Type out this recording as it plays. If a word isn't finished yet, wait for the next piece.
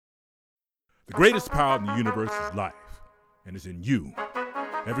The greatest power in the universe is life, and it's in you.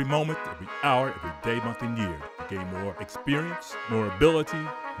 Every moment, every hour, every day, month, and year, you gain more experience, more ability,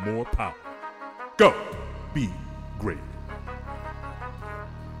 more power. Go be great.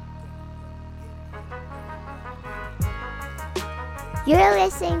 You're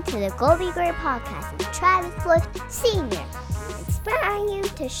listening to the Go Be Great podcast with Travis Wolf Sr., inspiring you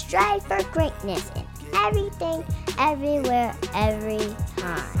to strive for greatness in everything, everywhere, every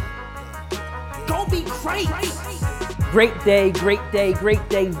time. Go be great! Great day, great day, great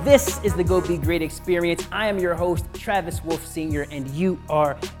day. This is the Go Be Great experience. I am your host, Travis Wolf Sr., and you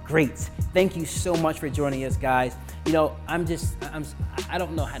are great. Thank you so much for joining us, guys. You know, I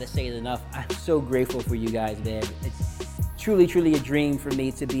don't know how to say it enough. I'm so grateful for you guys, man. It's truly a dream for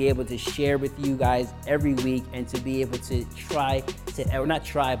me to be able to share with you guys every week and to be able to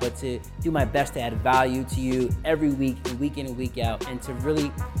to do my best to add value to you every week and week in and week out, and to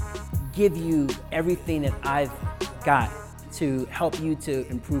really give you everything that I've got to help you to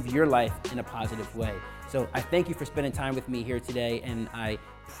improve your life in a positive way. So I thank you for spending time with me here today, and I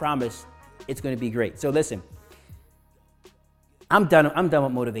promise it's going to be great. So listen, I'm done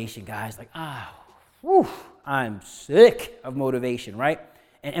with motivation, guys. I'm sick of motivation, right?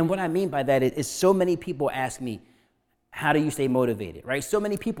 And what I mean by that is so many people ask me, how do you stay motivated, right? So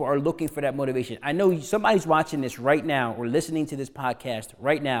many people are looking for that motivation. I know somebody's watching this right now or listening to this podcast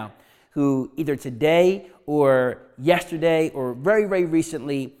right now who either today or yesterday or very, very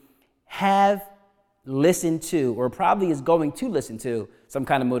recently have listened to or probably is going to listen to some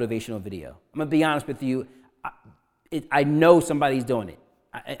kind of motivational video. I'm going to be honest with you. I know somebody's doing it.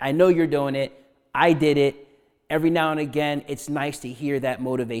 I know you're doing it. I did it. Every now and again, it's nice to hear that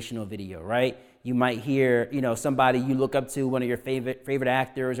motivational video, right? You might hear, somebody you look up to, one of your favorite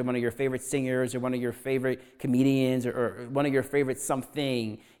actors or one of your favorite singers or one of your favorite comedians or one of your favorite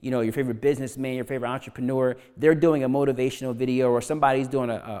something, your favorite businessman, your favorite entrepreneur. They're doing a motivational video, or somebody's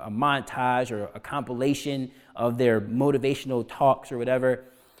doing a montage or a compilation of their motivational talks or whatever.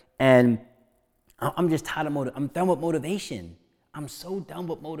 And I'm just tired of I'm done with motivation. I'm so done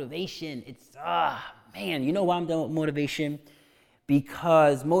with motivation. Man, you know why I'm done with motivation?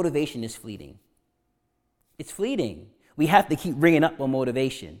 Because motivation is fleeting. It's fleeting. We have to keep bringing up on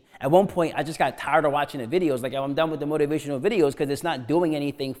motivation. At one point, I just got tired of watching the videos. I'm done with the motivational videos because it's not doing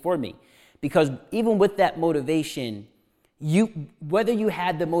anything for me. Because even with that motivation, whether you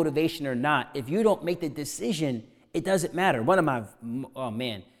had the motivation or not, if you don't make the decision, it doesn't matter. One of my,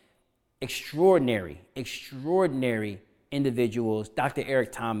 extraordinary individuals, Dr.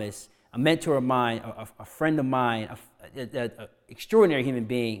 Eric Thomas, a mentor of mine, a friend of mine, an extraordinary human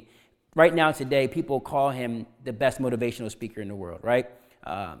being. Right now, today, people call him the best motivational speaker in the world, right?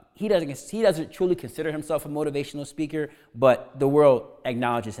 He doesn't truly consider himself a motivational speaker, but the world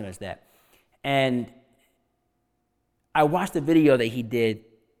acknowledges him as that. And I watched a video that he did,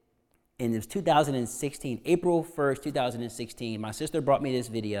 and it was 2016, April 1st, 2016. My sister brought me this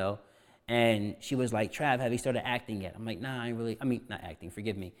video, and she was like, Trav, have you started acting yet? I'm like, nah, not acting,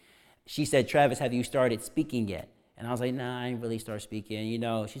 forgive me. She said, Travis, have you started speaking yet? And I was like, nah, I ain't really started speaking.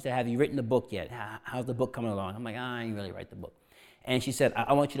 She said, have you written the book yet? How's the book coming along? I'm like, I ain't really write the book. And she said,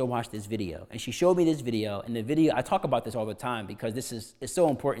 I want you to watch this video. And she showed me this video. And the video, I talk about this all the time because it's so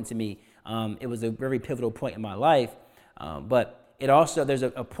important to me. It was a very pivotal point in my life. But it also, there's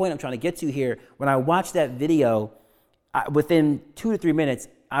a point I'm trying to get to here. When I watched that video, within 2 to 3 minutes,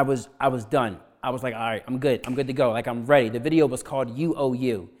 I was done. I was like, all right, I'm good to go. I'm ready. The video was called You Owe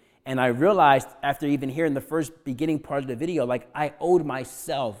You. And I realized after even hearing the first beginning part of the video, I owed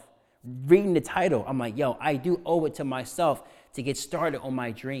myself, reading the title, I'm like, I do owe it to myself to get started on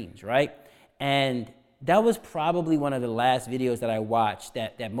my dreams, right? And that was probably one of the last videos that I watched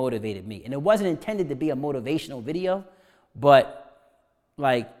that motivated me. And it wasn't intended to be a motivational video, but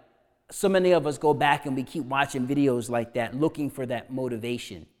so many of us go back and we keep watching videos like that, looking for that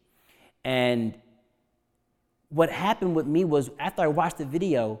motivation. And what happened with me was after I watched the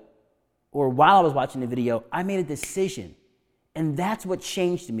video, or while I was watching the video, I made a decision. And that's what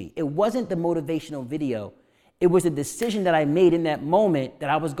changed me. It wasn't the motivational video. It was a decision that I made in that moment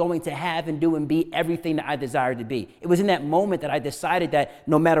that I was going to have and do and be everything that I desired to be. It was in that moment that I decided that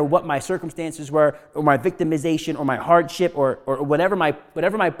no matter what my circumstances were, or my victimization, or my hardship, or whatever my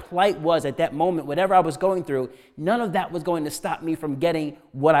plight was at that moment, whatever I was going through, none of that was going to stop me from getting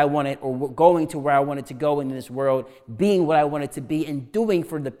what I wanted, or going to where I wanted to go in this world, being what I wanted to be, and doing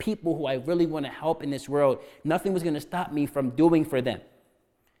for the people who I really want to help in this world. Nothing was going to stop me from doing for them.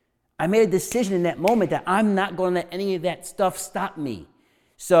 I made a decision in that moment that I'm not going to let any of that stuff stop me.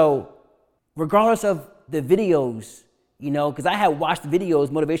 So regardless of the videos, because I had watched videos,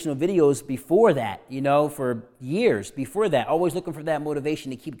 motivational videos before that, for years before that, always looking for that motivation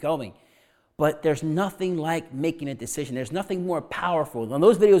to keep going. But there's nothing like making a decision. There's nothing more powerful. And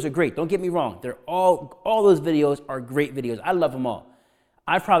those videos are great. Don't get me wrong. They're all those videos are great videos. I love them all.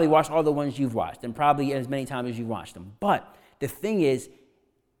 I've probably watched all the ones you've watched and probably as many times as you've watched them. But the thing is,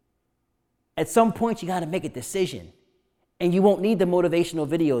 at some point, you got to make a decision. And you won't need the motivational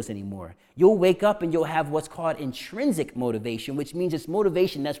videos anymore. You'll wake up and you'll have what's called intrinsic motivation, which means it's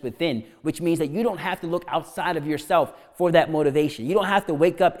motivation that's within, which means that you don't have to look outside of yourself for that motivation. You don't have to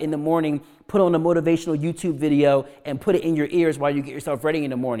wake up in the morning, put on a motivational YouTube video, and put it in your ears while you get yourself ready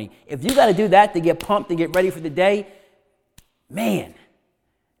in the morning. If you got to do that to get pumped and get ready for the day, man,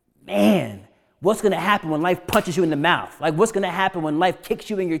 what's going to happen when life punches you in the mouth? Like, what's going to happen when life kicks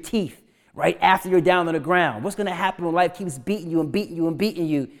you in your teeth? Right after you're down on the ground? What's going to happen when life keeps beating you and beating you and beating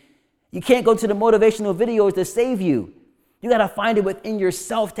you? You can't go to the motivational videos to save you. You got to find it within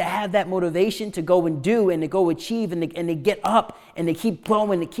yourself to have that motivation to go and do and to go achieve and to get up and to keep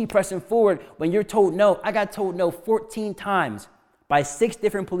growing, to keep pressing forward when you're told no. I got told no 14 times by 6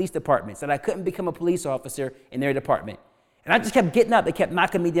 different police departments that I couldn't become a police officer in their department. And I just kept getting up. They kept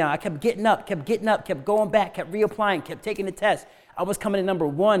knocking me down. I kept getting up, kept going back, kept reapplying, kept taking the test. I was coming in number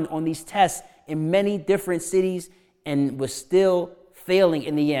 1 on these tests in many different cities and was still failing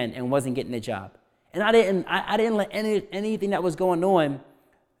in the end and wasn't getting the job. And I didn't let anything that was going on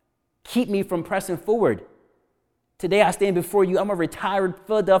keep me from pressing forward. Today I stand before you. I'm a retired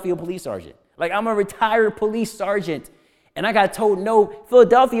Philadelphia police sergeant. Like, I'm a retired police sergeant. And I got told no.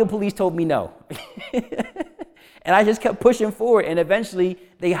 Philadelphia police told me no. And I just kept pushing forward, and eventually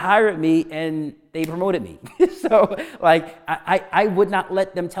they hired me and they promoted me. So, like, I would not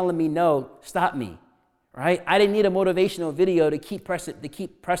let them telling me no stop me, right? I didn't need a motivational video to keep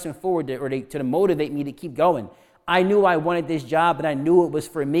pressing forward to motivate me to keep going. I knew I wanted this job, and I knew it was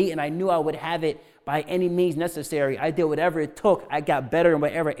for me, and I knew I would have it by any means necessary. I did whatever it took. I got better in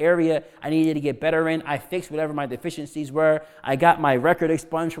whatever area I needed to get better in. I fixed whatever my deficiencies were. I got my record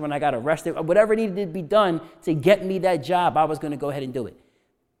expunged from when I got arrested. Whatever needed to be done to get me that job, I was going to go ahead and do it.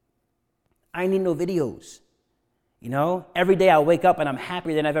 I need no videos. Every day I wake up and I'm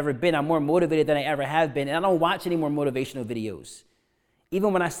happier than I've ever been. I'm more motivated than I ever have been. And I don't watch any more motivational videos.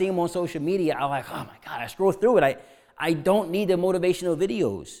 Even when I see them on social media, I'm like, oh my God, I scroll through it. I don't need the motivational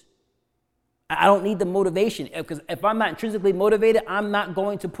videos. I don't need the motivation, because if I'm not intrinsically motivated, I'm not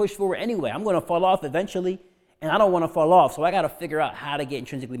going to push forward anyway. I'm going to fall off eventually, and I don't want to fall off, so I got to figure out how to get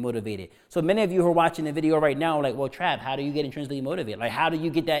intrinsically motivated. So many of you who are watching the video right now are like, well, Trav, how do you get intrinsically motivated? Like, how do you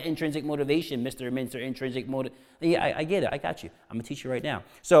get that intrinsic motivation, Mr. Intrinsic motive? Yeah, I get it. I got you. I'm going to teach you right now.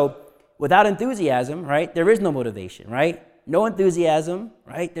 So without enthusiasm, right, there is no motivation, right? No enthusiasm,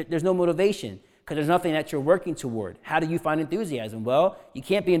 right? There's no motivation. Because there's nothing that you're working toward. How do you find enthusiasm? Well, you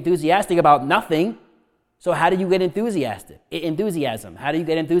can't be enthusiastic about nothing. So how do you get enthusiasm? How do you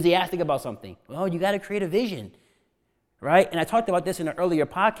get enthusiastic about something? Well, you got to create a vision, right? And I talked about this in an earlier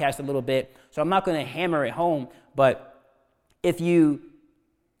podcast a little bit, so I'm not going to hammer it home. But if you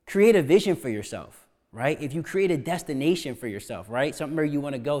create a vision for yourself, right? If you create a destination for yourself, right? Somewhere you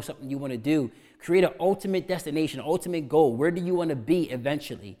want to go, something you want to do, create an ultimate destination, ultimate goal. Where do you want to be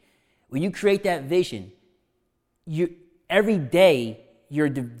eventually? When you create that vision, every day you're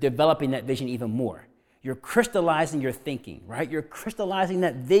developing that vision even more. You're crystallizing your thinking, right? You're crystallizing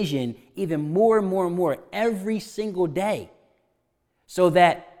that vision even more and more and more every single day, so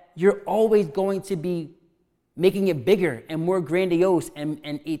that you're always going to be making it bigger and more grandiose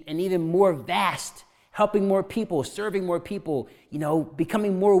and even more vast, helping more people, serving more people,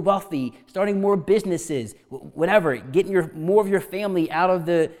 becoming more wealthy, starting more businesses, whatever, getting more of your family out of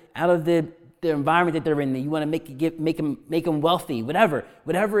the environment that they're in. You want to make them wealthy,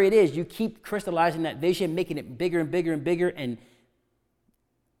 whatever it is. You keep crystallizing that vision, making it bigger and bigger and bigger. And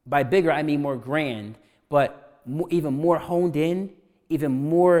by bigger, I mean more grand, but even more honed in, even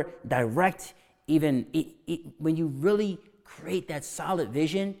more direct. When you really create that solid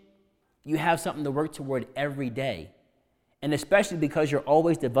vision, you have something to work toward every day. And especially because you're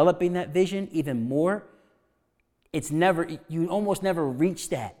always developing that vision even more, you almost never reach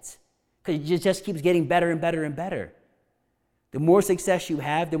that, because it just keeps getting better and better and better. The more success you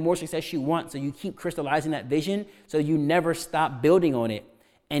have, the more success you want. So you keep crystallizing that vision so you never stop building on it.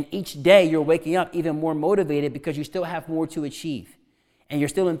 And each day you're waking up even more motivated because you still have more to achieve. And you're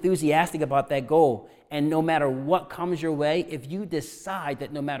still enthusiastic about that goal. And no matter what comes your way, if you decide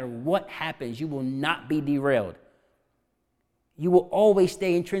that no matter what happens, you will not be derailed, you will always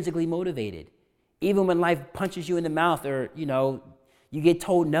stay intrinsically motivated. Even when life punches you in the mouth, or, you get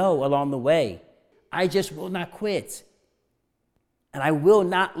told no along the way. I just will not quit. And I will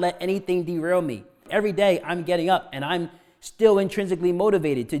not let anything derail me. Every day I'm getting up and I'm still intrinsically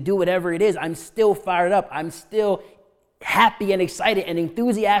motivated to do whatever it is. I'm still fired up. I'm still happy and excited and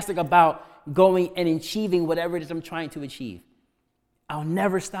enthusiastic about going and achieving whatever it is I'm trying to achieve. I'll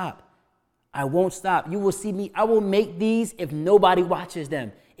never stop. I won't stop. You will see me. I will make these if nobody watches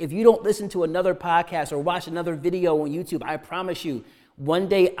them. If you don't listen to another podcast or watch another video on YouTube, I promise you, one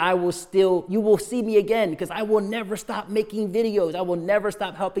day you will see me again, because I will never stop making videos. I will never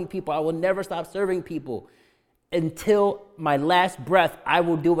stop helping people. I will never stop serving people. Until my last breath, I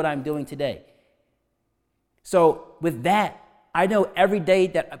will do what I'm doing today. So with that, I know every day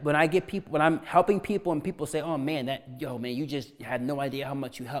that when I'm helping people and people say, oh man, you just had no idea how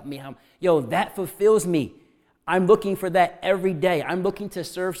much you helped me. That fulfills me. I'm looking for that every day. I'm looking to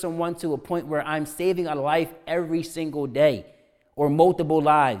serve someone to a point where I'm saving a life every single day, or multiple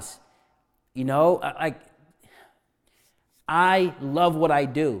lives. I love what I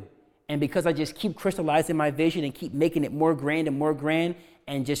do. And because I just keep crystallizing my vision and keep making it more grand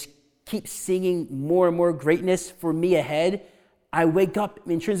and just keep singing more and more greatness for me ahead, I wake up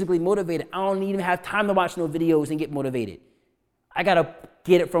intrinsically motivated. I don't even have time to watch no videos and get motivated. I got to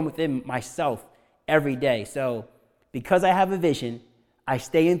get it from within myself every day. So because I have a vision, I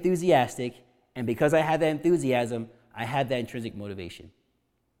stay enthusiastic. And because I have that enthusiasm, I have that intrinsic motivation.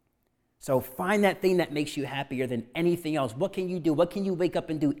 So find that thing that makes you happier than anything else. What can you do? What can you wake up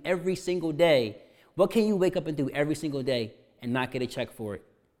and do every single day? What can you wake up and do every single day and not get a check for it?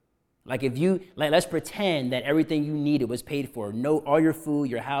 Let's pretend that everything you needed was paid for. All your food,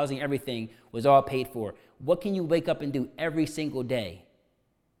 your housing, everything was all paid for. What can you wake up and do every single day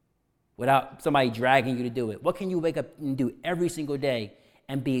without somebody dragging you to do it? What can you wake up and do every single day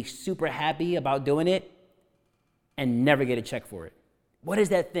and be super happy about doing it and never get a check for it? What is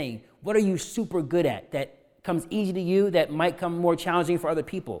that thing? What are you super good at that comes easy to you that might come more challenging for other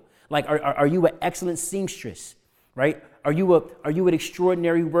people? Like, are you an excellent seamstress, right? Are you an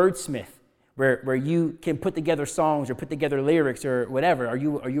extraordinary wordsmith where you can put together songs or put together lyrics or whatever? Are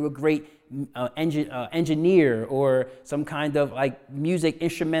you a great engineer or some kind of like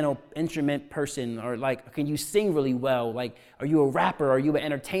instrument person? Or like, can you sing really well? Like, are you a rapper? Are you an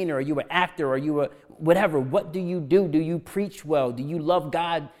entertainer? Are you an actor? Are you a whatever? What do you do? Do you preach well? Do you love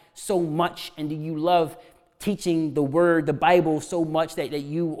God so much? And do you love teaching the word, the Bible so much that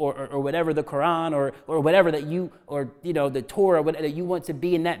you, or whatever, the Quran or whatever that you, or, the Torah, whatever that you want to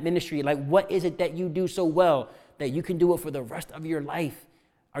be in that ministry? Like, what is it that you do so well that you can do it for the rest of your life?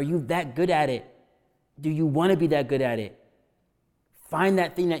 Are you that good at it? Do you want to be that good at it? Find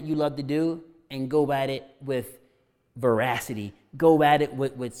that thing that you love to do and go at it with veracity. Go at it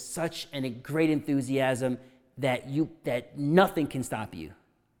with such a great enthusiasm that nothing can stop you.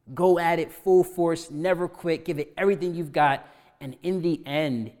 Go at it full force, never quit, give it everything you've got. And in the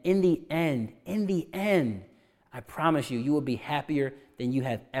end, I promise you will be happier than you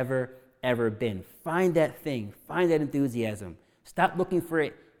have ever been. Find that thing, find that enthusiasm. Stop looking for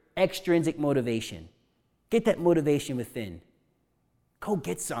extrinsic motivation. Get that motivation within. Go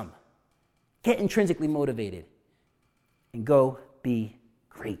get some. Get intrinsically motivated and go be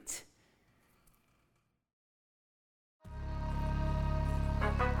great.